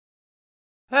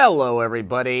Hello,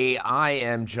 everybody. I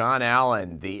am John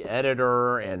Allen, the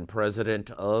editor and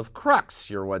president of Crux,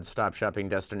 your one-stop shopping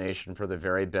destination for the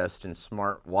very best in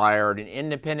smart, wired, and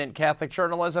independent Catholic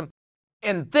journalism.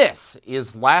 And this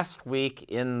is Last Week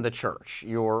in the Church,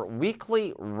 your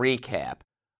weekly recap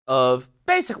of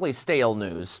basically stale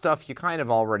news, stuff you kind of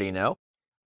already know,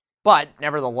 but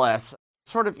nevertheless,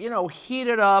 sort of,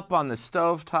 heated up on the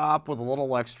stovetop with a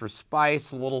little extra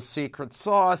spice, a little secret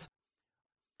sauce,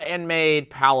 and made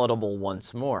palatable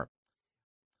once more.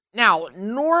 Now,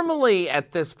 normally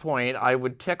at this point, I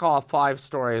would tick off 5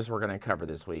 stories we're going to cover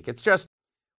this week. It's just,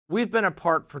 we've been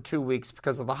apart for 2 weeks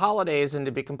because of the holidays, and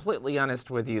to be completely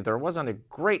honest with you, there wasn't a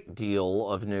great deal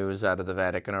of news out of the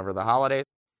Vatican over the holidays.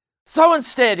 So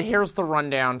instead, here's the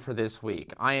rundown for this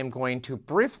week. I am going to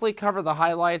briefly cover the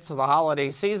highlights of the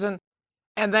holiday season,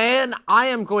 and then I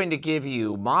am going to give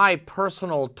you my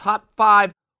personal top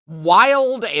 5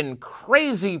 wild and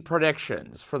crazy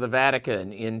predictions for the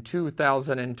Vatican in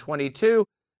 2022.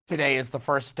 Today is the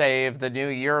first day of the new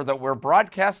year that we're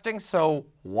broadcasting, so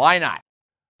why not?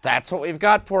 That's what we've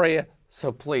got for you,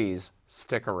 so please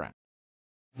stick around.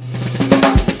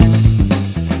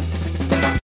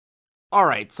 All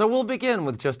right, so we'll begin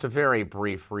with just a very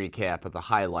brief recap of the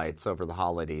highlights over the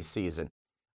holiday season.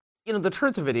 The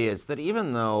truth of it is that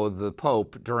even though the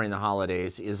Pope during the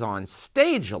holidays is on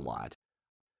stage a lot,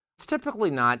 it's typically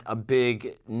not a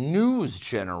big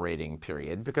news-generating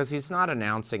period because he's not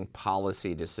announcing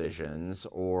policy decisions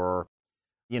or,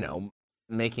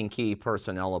 making key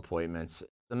personnel appointments.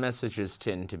 The messages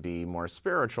tend to be more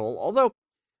spiritual, although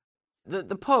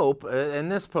the Pope,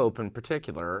 and this Pope in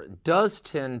particular, does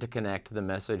tend to connect the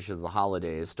message of the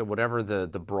holidays to whatever the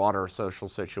broader social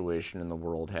situation in the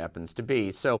world happens to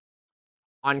be. So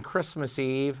on Christmas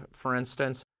Eve, for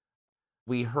instance,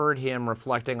 we heard him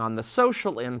reflecting on the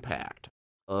social impact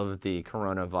of the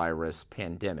coronavirus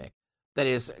pandemic. That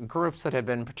is, groups that have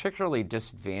been particularly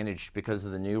disadvantaged because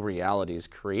of the new realities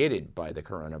created by the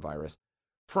coronavirus.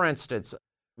 For instance,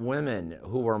 women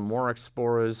who are more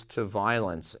exposed to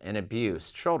violence and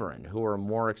abuse, children who are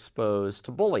more exposed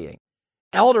to bullying,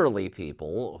 elderly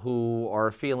people who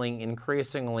are feeling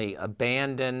increasingly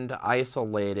abandoned,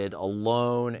 isolated,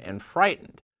 alone, and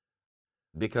frightened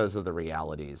because of the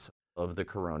realities of the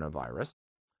coronavirus.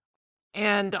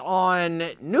 And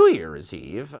on New Year's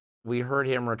Eve, we heard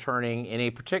him returning in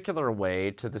a particular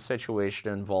way to the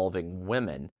situation involving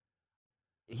women.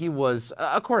 He was,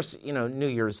 of course, New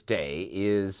Year's Day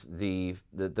is the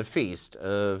feast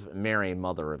of Mary,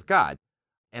 Mother of God.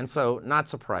 And so not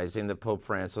surprising that Pope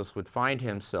Francis would find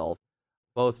himself,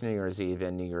 both New Year's Eve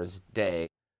and New Year's Day,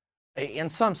 in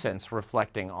some sense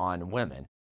reflecting on women.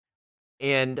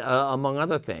 And among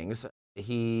other things,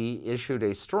 he issued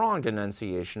a strong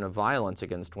denunciation of violence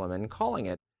against women, calling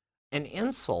it an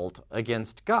insult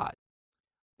against God.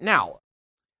 Now,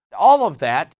 all of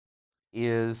that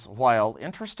is, while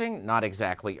interesting, not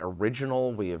exactly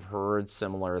original. We have heard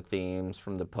similar themes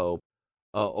from the Pope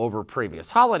over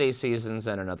previous holiday seasons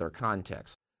and in other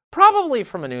contexts, probably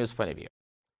from a news point of view.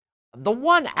 The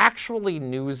one actually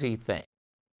newsy thing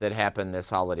that happened this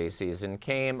holiday season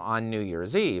came on New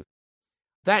Year's Eve.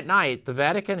 That night, the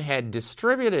Vatican had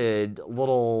distributed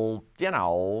little,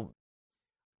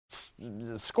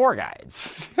 score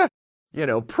guides,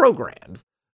 programs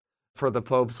for the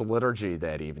Pope's liturgy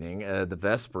that evening, the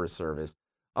Vesper service,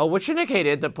 which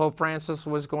indicated that Pope Francis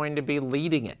was going to be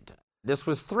leading it. This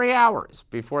was 3 hours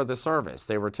before the service.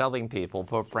 They were telling people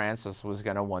Pope Francis was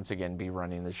going to once again be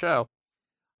running the show.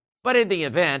 But in the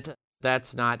event,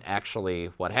 that's not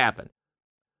actually what happened.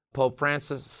 Pope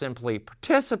Francis simply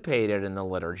participated in the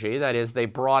liturgy. That is, they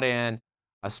brought in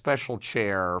a special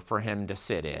chair for him to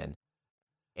sit in.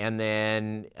 And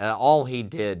then all he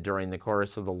did during the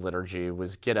course of the liturgy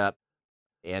was get up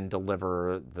and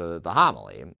deliver the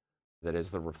homily, that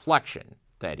is, the reflection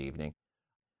that evening.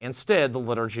 Instead, the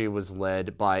liturgy was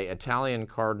led by Italian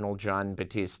Cardinal Gian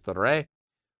Battista Re,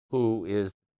 who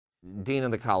is Dean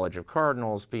of the College of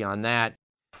Cardinals. Beyond that,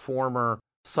 former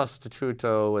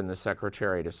Sostituto in the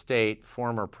Secretariat of State,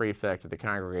 former prefect of the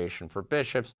Congregation for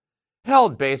Bishops,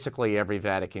 held basically every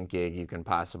Vatican gig you can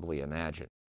possibly imagine.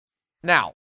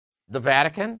 Now, the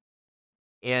Vatican,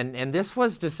 and this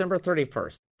was December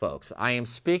 31st, folks. I am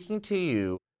speaking to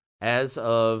you as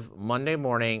of Monday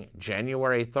morning,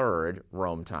 January 3rd,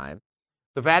 Rome time.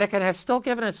 The Vatican has still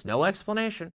given us no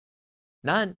explanation,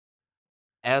 none,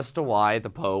 as to why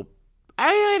the Pope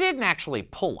didn't actually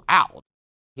pull out.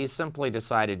 He simply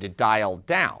decided to dial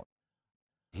down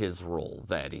his role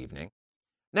that evening.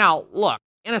 Now, look,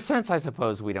 in a sense, I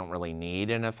suppose we don't really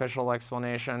need an official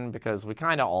explanation because we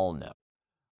kind of all know.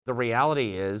 The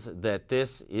reality is that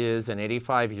this is an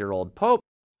 85-year-old pope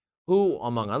who,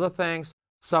 among other things,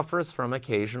 suffers from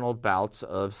occasional bouts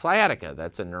of sciatica.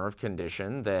 That's a nerve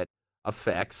condition that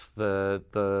affects the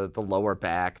lower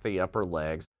back, the upper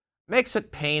legs, makes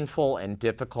it painful and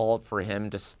difficult for him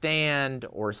to stand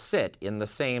or sit in the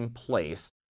same place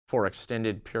for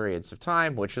extended periods of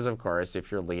time, which is, of course, if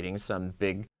you're leading some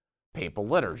big papal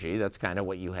liturgy, that's kind of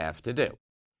what you have to do.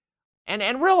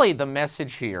 And really the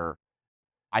message here,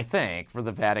 I think, for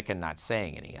the Vatican not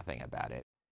saying anything about it,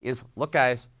 is, look,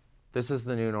 guys, this is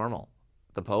the new normal.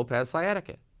 The Pope has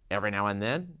sciatica. Every now and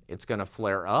then, it's going to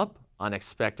flare up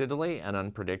unexpectedly and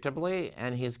unpredictably,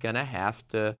 and he's going to have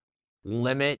to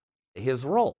limit his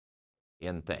role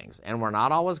in things. And we're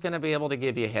not always going to be able to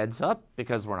give you a heads up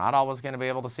because we're not always going to be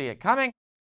able to see it coming.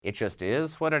 It just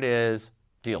is what it is.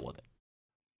 Deal with it.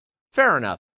 Fair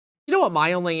enough. You know what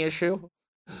my only issue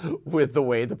with the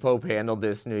way the Pope handled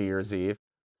this New Year's Eve?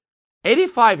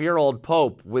 85-year-old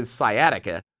Pope with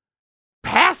sciatica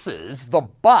passes the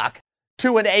buck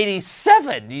to an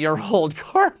 87-year-old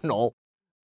cardinal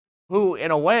who, in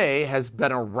a way, has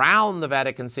been around the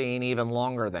Vatican scene even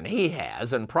longer than he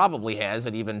has, and probably has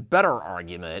an even better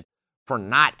argument for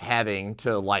not having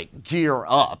to, gear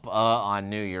up on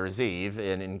New Year's Eve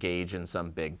and engage in some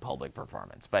big public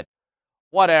performance. But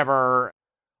whatever,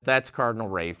 that's Cardinal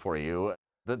Ray for you.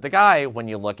 The guy, when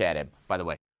you look at him, by the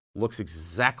way, looks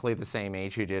exactly the same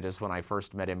age he did as when I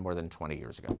first met him more than 20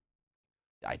 years ago.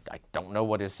 I don't know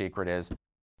what his secret is,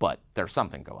 but there's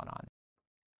something going on.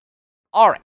 All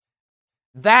right.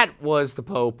 That was the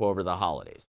Pope over the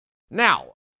holidays.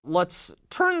 Now, let's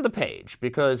turn the page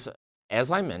because,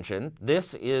 as I mentioned,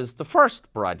 this is the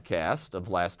first broadcast of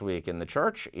Last Week in the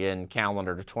Church in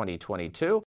calendar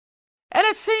 2022, and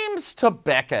it seems to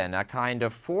beckon a kind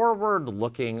of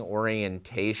forward-looking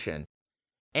orientation.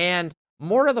 And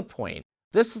more to the point,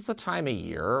 this is the time of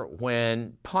year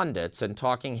when pundits and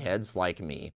talking heads like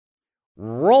me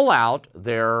roll out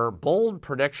their bold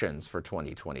predictions for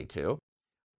 2022,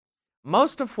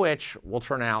 most of which will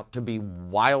turn out to be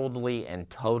wildly and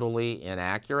totally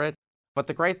inaccurate. But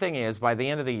the great thing is, by the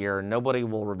end of the year, nobody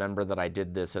will remember that I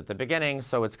did this at the beginning,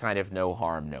 so it's kind of no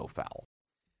harm, no foul.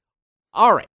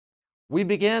 All right, we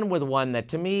begin with one that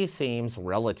to me seems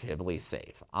relatively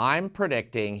safe. I'm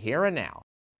predicting here and now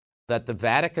that the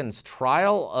Vatican's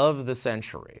trial of the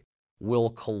century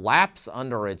will collapse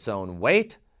under its own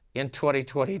weight in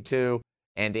 2022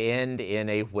 and end in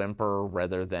a whimper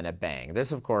rather than a bang.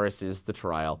 This, of course, is the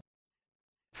trial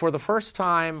for the first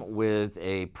time with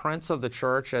a prince of the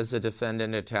church as a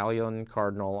defendant, Italian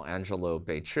Cardinal Angelo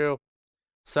Becciu,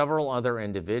 several other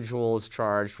individuals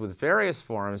charged with various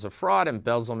forms of fraud,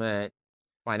 embezzlement,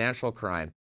 financial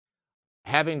crime,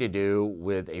 having to do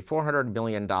with a $400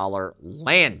 million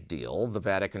land deal the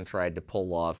Vatican tried to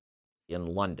pull off in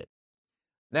London.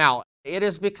 Now, it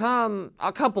has become,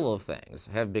 a couple of things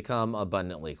have become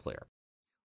abundantly clear.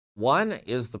 One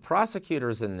is the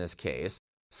prosecutors in this case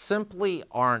simply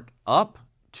aren't up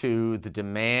to the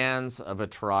demands of a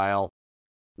trial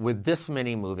with this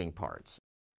many moving parts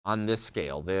on this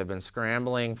scale. They have been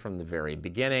scrambling from the very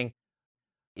beginning.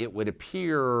 It would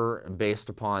appear, based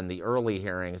upon the early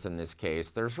hearings in this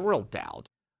case, there's real doubt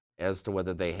as to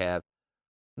whether they have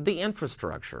the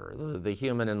infrastructure, the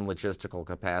human and logistical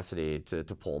capacity to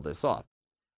pull this off.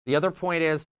 The other point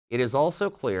is, it is also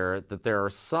clear that there are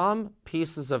some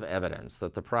pieces of evidence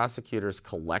that the prosecutors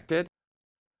collected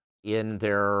in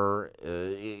their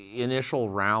initial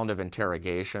round of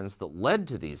interrogations that led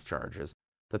to these charges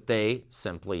that they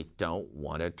simply don't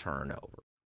want to turn over.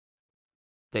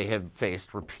 They have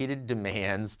faced repeated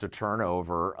demands to turn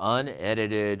over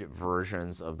unedited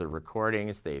versions of the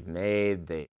recordings they've made.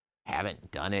 They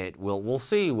haven't done it. We'll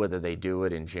see whether they do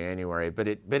it in January, but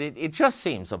it just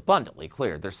seems abundantly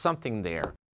clear there's something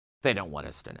there they don't want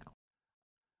us to know.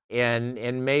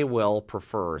 And may well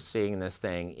prefer seeing this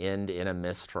thing end in a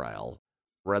mistrial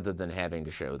rather than having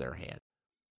to show their hand.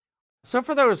 So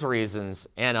for those reasons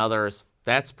and others,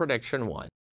 that's prediction one.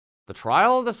 The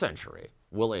trial of the century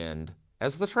will end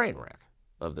as the train wreck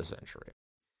of the century.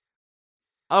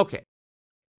 Okay,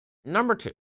 number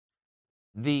two,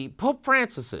 the Pope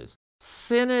Francis's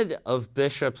Synod of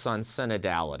Bishops on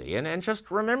Synodality. And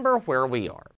just remember where we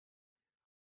are.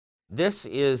 This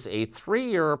is a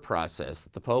 3-year process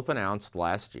that the Pope announced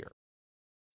last year.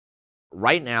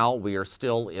 Right now, we are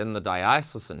still in the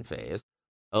diocesan phase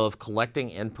of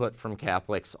collecting input from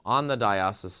Catholics on the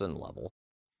diocesan level.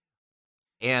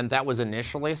 And that was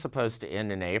initially supposed to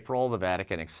end in April. The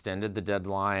Vatican extended the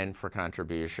deadline for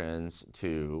contributions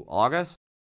to August.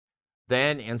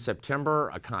 Then in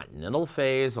September, a continental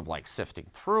phase of sifting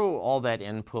through all that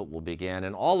input will begin,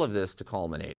 and all of this to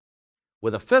culminate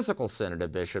with a physical synod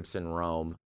of bishops in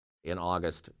Rome in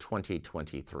August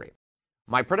 2023.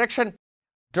 My prediction,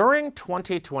 during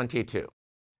 2022,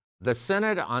 the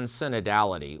Synod on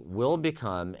Synodality will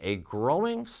become a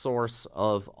growing source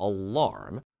of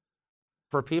alarm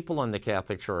for people in the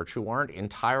Catholic Church who aren't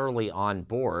entirely on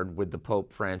board with the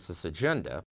Pope Francis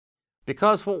agenda,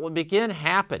 because what will begin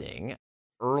happening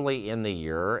early in the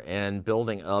year and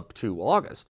building up to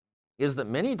August is that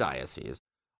many dioceses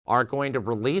are going to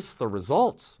release the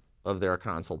results of their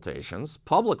consultations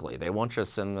publicly. They won't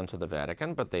just send them to the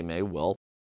Vatican, but they may well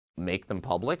make them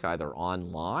public either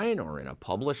online or in a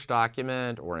published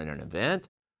document or in an event.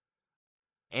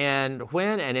 And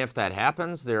when and if that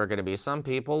happens, there are going to be some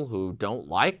people who don't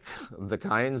like the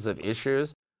kinds of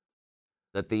issues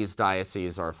that these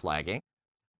dioceses are flagging.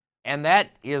 And that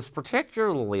is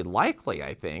particularly likely,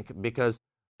 I think, because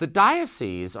the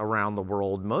dioceses around the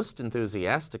world most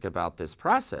enthusiastic about this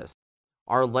process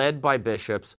are led by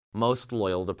bishops most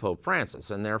loyal to Pope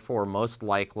Francis, and therefore most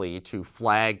likely to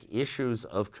flag issues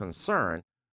of concern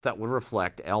that would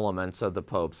reflect elements of the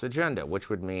Pope's agenda, which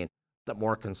would mean that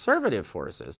more conservative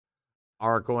forces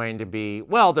are going to be,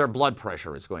 well, their blood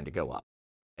pressure is going to go up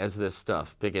as this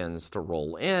stuff begins to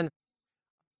roll in.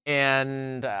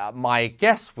 And my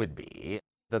guess would be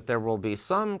that there will be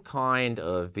some kind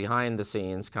of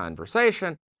behind-the-scenes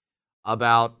conversation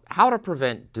about how to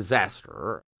prevent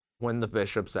disaster when the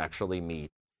bishops actually meet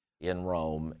in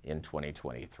Rome in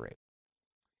 2023.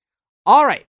 All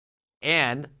right,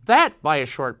 and that, by a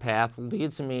short path,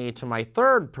 leads me to my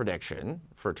third prediction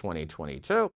for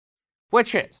 2022,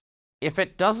 which is, if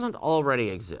it doesn't already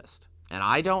exist, and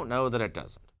I don't know that it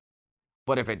doesn't,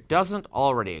 but if it doesn't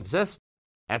already exist,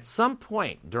 at some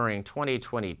point during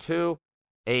 2022,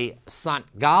 a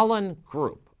St. Gallen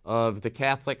group of the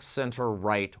Catholic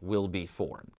center-right will be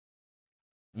formed.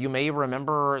 You may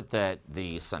remember that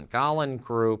the St. Gallen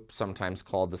group, sometimes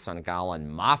called the St. Gallen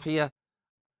Mafia,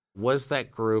 was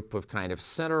that group of kind of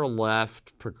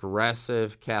center-left,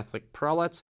 progressive Catholic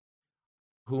prelates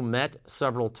who met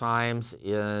several times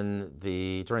during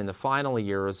the final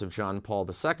years of John Paul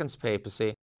II's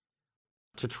papacy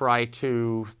to try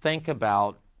to think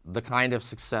about the kind of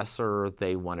successor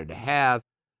they wanted to have.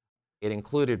 It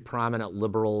included prominent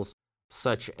liberals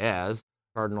such as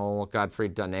Cardinal Godfrey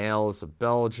Donales of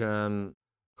Belgium,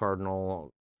 Cardinal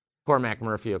Cormac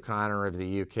Murphy O'Connor of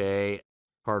the UK,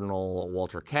 Cardinal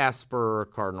Walter Kasper,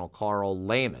 Cardinal Karl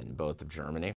Lehmann, both of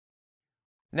Germany.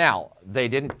 Now, they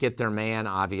didn't get their man,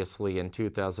 obviously, in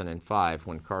 2005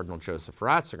 when Cardinal Joseph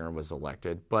Ratzinger was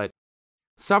elected, but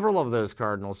several of those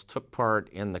cardinals took part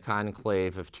in the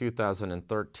conclave of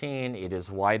 2013. It is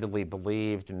widely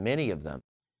believed many of them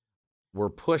were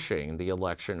pushing the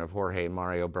election of Jorge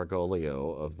Mario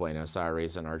Bergoglio of Buenos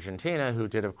Aires in Argentina, who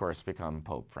did, of course, become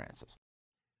Pope Francis.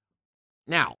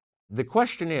 Now, the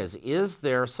question is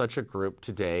there such a group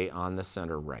today on the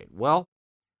center-right? Well,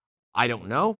 I don't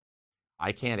know.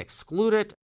 I can't exclude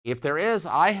it. If there is,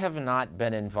 I have not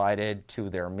been invited to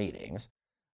their meetings.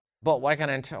 But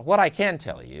what I can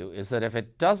tell you is that if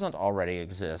it doesn't already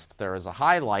exist, there is a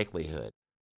high likelihood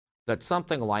that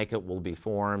something like it will be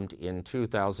formed in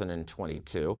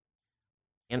 2022,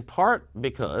 in part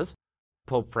because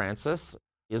Pope Francis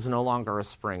is no longer a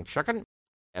spring chicken.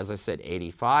 As I said,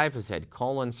 85, has had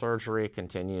colon surgery,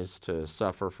 continues to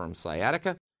suffer from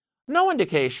sciatica. No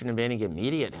indication of any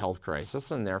immediate health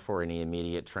crisis and therefore any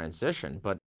immediate transition,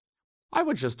 but I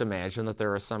would just imagine that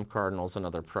there are some cardinals and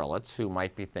other prelates who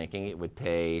might be thinking it would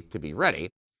pay to be ready.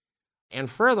 And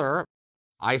further,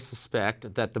 I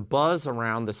suspect that the buzz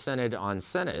around the Synod on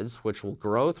Synods, which will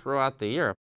grow throughout the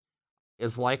year,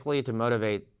 is likely to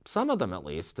motivate some of them at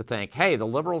least to think, hey, the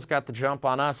liberals got the jump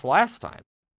on us last time.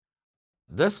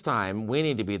 This time, we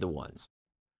need to be the ones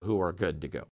who are good to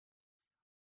go.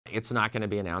 It's not going to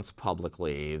be announced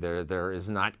publicly. There is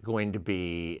not going to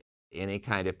be any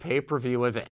kind of pay-per-view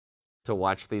event to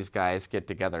watch these guys get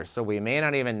together. So we may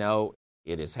not even know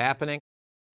it is happening,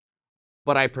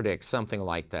 but I predict something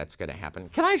like that's going to happen.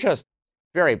 Can I just,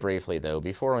 very briefly though,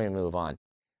 before we move on,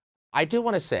 I do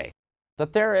want to say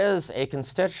that there is a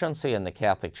constituency in the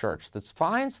Catholic Church that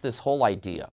finds this whole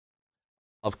idea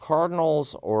of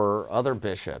cardinals or other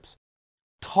bishops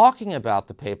talking about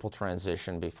the papal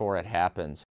transition before it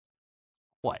happens,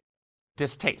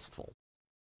 distasteful,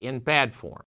 in bad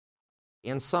form,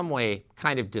 in some way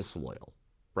kind of disloyal,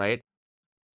 right?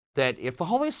 That if the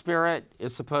Holy Spirit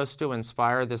is supposed to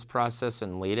inspire this process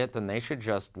and lead it, then they should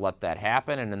just let that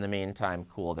happen and in the meantime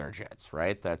cool their jets,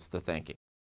 right? That's the thinking.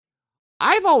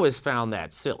 I've always found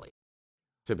that silly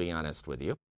to be honest with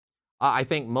you. I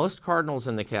think most cardinals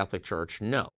in the Catholic Church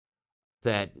know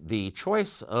that the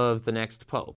choice of the next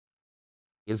pope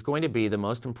is going to be the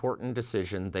most important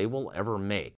decision they will ever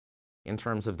make in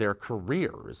terms of their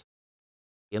careers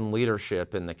in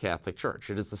leadership in the Catholic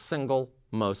Church. It is the single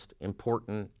most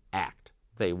important act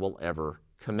they will ever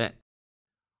commit.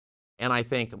 And I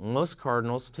think most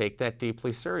cardinals take that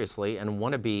deeply seriously and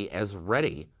want to be as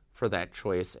ready for that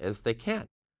choice as they can.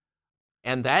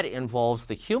 And that involves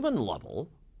the human level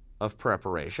of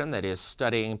preparation, that is,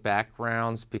 studying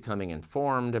backgrounds, becoming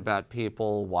informed about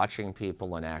people, watching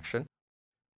people in action.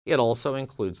 It also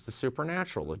includes the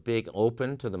supernatural, of being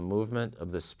open to the movement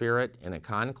of the Spirit in a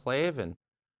conclave and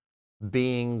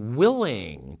being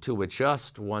willing to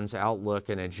adjust one's outlook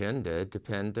and agenda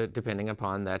depending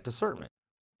upon that discernment.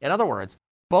 In other words,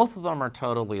 both of them are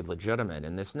totally legitimate,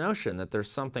 and this notion that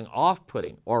there's something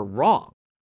off-putting or wrong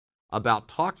about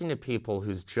talking to people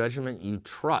whose judgment you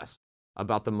trust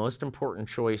about the most important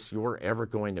choice you're ever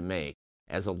going to make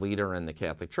as a leader in the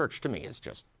Catholic Church, to me, is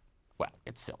just, well,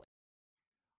 it's silly.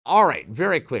 All right,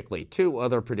 very quickly, 2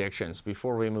 other predictions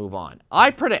before we move on.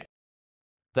 I predict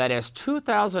that as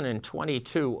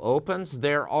 2022 opens,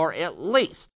 there are at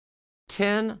least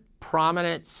 10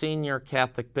 prominent senior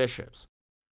Catholic bishops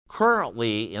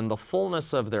currently in the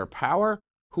fullness of their power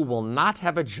who will not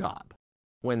have a job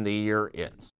when the year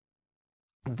ends.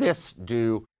 This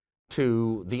due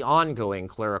to the ongoing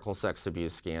clerical sex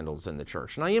abuse scandals in the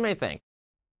church. Now, you may think,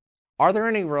 are there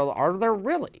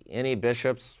really any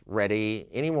bishops ready,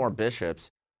 any more bishops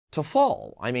to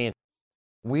fall? I mean,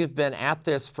 we've been at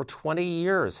this for 20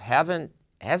 years. Hasn't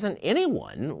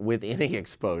anyone with any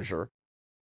exposure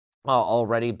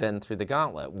already been through the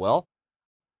gauntlet? Well,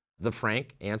 the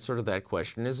frank answer to that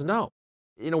question is no.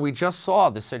 We just saw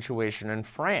the situation in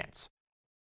France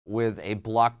with a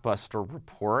blockbuster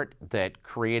report that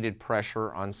created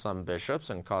pressure on some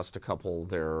bishops and cost a couple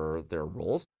their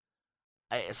roles.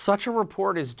 Such a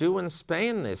report is due in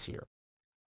Spain this year.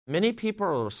 Many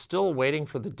people are still waiting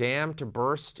for the dam to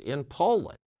burst in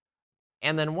Poland.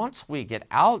 And then once we get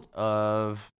out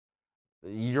of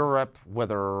Europe,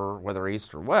 whether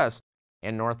east or west,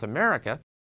 and North America,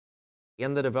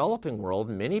 in the developing world,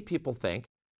 many people think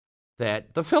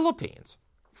that the Philippines,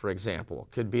 for example,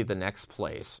 could be the next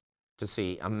place to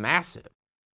see a massive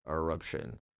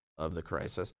eruption of the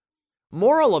crisis.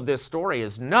 Moral of this story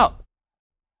is no.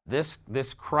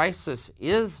 This crisis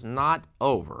is not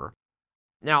over.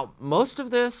 Now, most of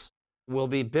this will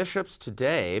be bishops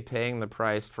today paying the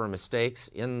price for mistakes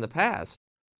in the past.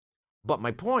 But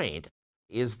my point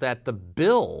is that the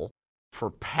bill for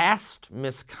past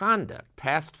misconduct,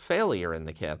 past failure in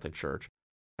the Catholic Church,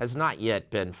 has not yet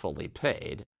been fully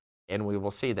paid, and we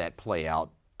will see that play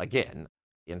out again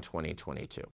in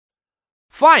 2022.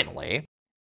 Finally,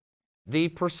 the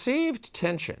perceived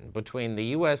tension between the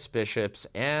U.S. bishops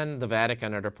and the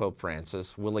Vatican under Pope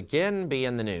Francis will again be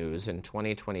in the news in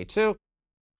 2022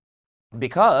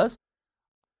 because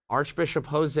Archbishop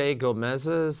Jose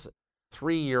Gomez's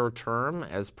 3-year term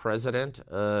as president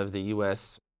of the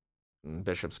U.S.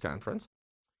 Bishops' Conference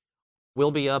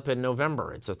will be up in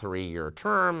November. It's a 3-year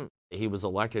term. He was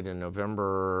elected in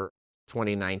November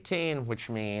 2019, which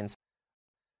means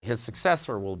his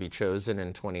successor will be chosen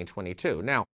in 2022.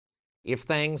 Now, if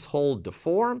things hold to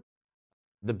form,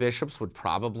 the bishops would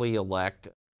probably elect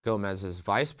Gomez's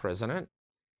vice president,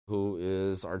 who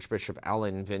is Archbishop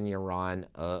Alain Vigneron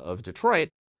of Detroit,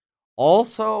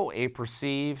 also a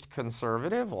perceived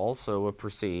conservative, also a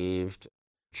perceived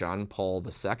John Paul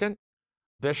II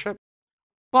bishop,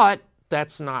 but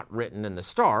that's not written in the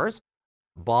stars.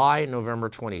 By November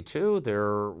 22,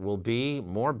 there will be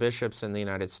more bishops in the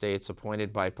United States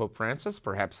appointed by Pope Francis.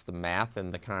 Perhaps the math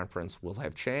in the conference will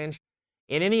have changed.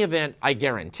 In any event, I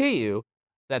guarantee you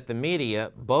that the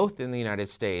media, both in the United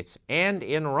States and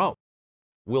in Rome,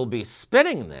 will be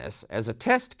spinning this as a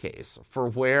test case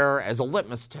as a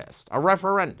litmus test, a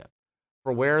referendum,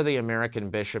 for where the American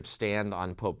bishops stand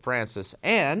on Pope Francis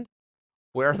and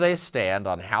where they stand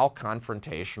on how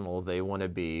confrontational they want to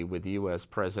be with U.S.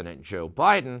 President Joe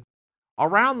Biden.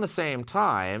 Around the same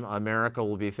time, America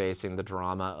will be facing the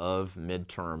drama of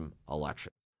midterm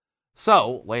elections.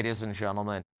 So, ladies and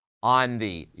gentlemen, on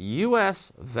the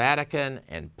U.S., Vatican,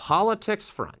 and politics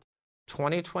front,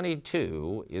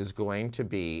 2022 is going to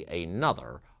be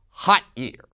another hot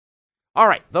year. All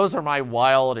right, those are my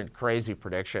wild and crazy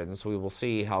predictions. We will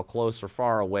see how close or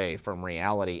far away from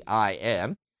reality I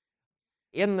am.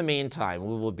 In the meantime,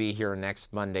 we will be here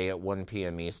next Monday at 1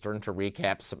 p.m. Eastern to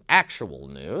recap some actual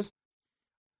news.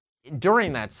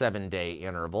 During that 7-day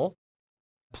interval,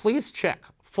 please check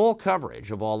full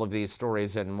coverage of all of these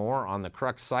stories and more on the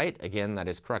Crux site. Again, that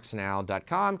is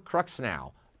cruxnow.com,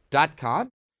 cruxnow.com.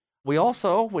 We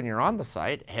also, when you're on the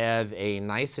site, have a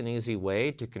nice and easy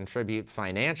way to contribute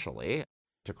financially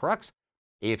to Crux.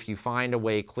 If you find a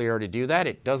way clear to do that,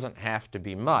 it doesn't have to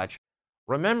be much.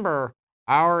 Remember,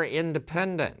 our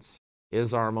independence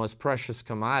is our most precious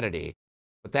commodity,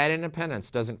 but that independence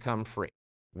doesn't come free.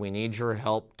 We need your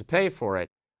help to pay for it.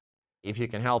 If you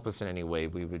can help us in any way,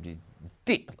 we would be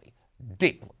deeply,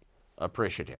 deeply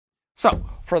appreciative. So,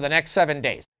 for the next 7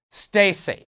 days, stay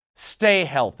safe, stay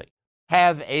healthy,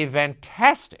 have a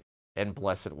fantastic and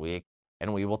blessed week,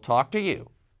 and we will talk to you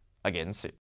again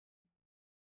soon.